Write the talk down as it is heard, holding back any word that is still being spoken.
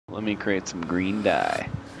Let me create some green dye.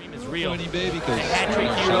 Dream is real. Baby,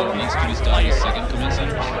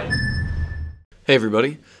 Hey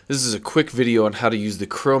everybody, this is a quick video on how to use the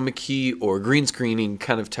Chroma key or green screening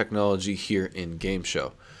kind of technology here in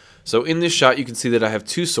Gameshow. So in this shot you can see that I have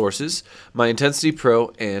two sources, my Intensity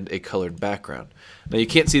Pro and a colored background. Now you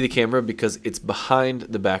can't see the camera because it's behind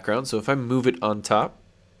the background, so if I move it on top,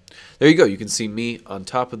 there you go, you can see me on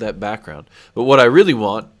top of that background. But what I really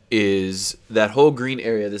want is that whole green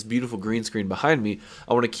area, this beautiful green screen behind me.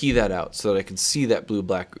 I want to key that out so that I can see that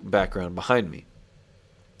blue-black background behind me.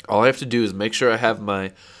 All I have to do is make sure I have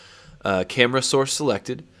my camera source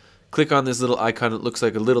selected, click on this little icon that looks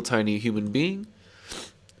like a little tiny human being,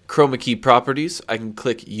 Chroma key properties, I can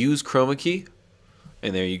click use Chroma key,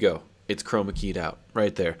 and there you go. It's chroma keyed out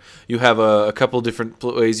right there. You have a couple different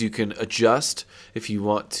ways you can adjust if you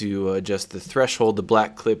want to adjust the threshold, the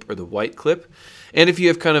black clip or the white clip. And if you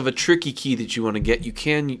have kind of a tricky key that you want to get, you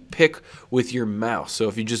can pick with your mouse. So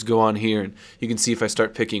if you just go on here and you can see if I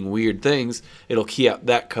start picking weird things, it'll key out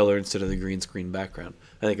that color instead of the green screen background.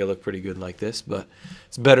 I think I look pretty good like this, but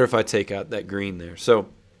it's better if I take out that green there. So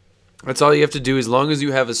that's all you have to do. As long as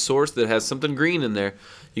you have a source that has something green in there,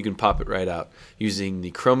 you can pop it right out using the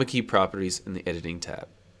Chroma key properties in the editing tab.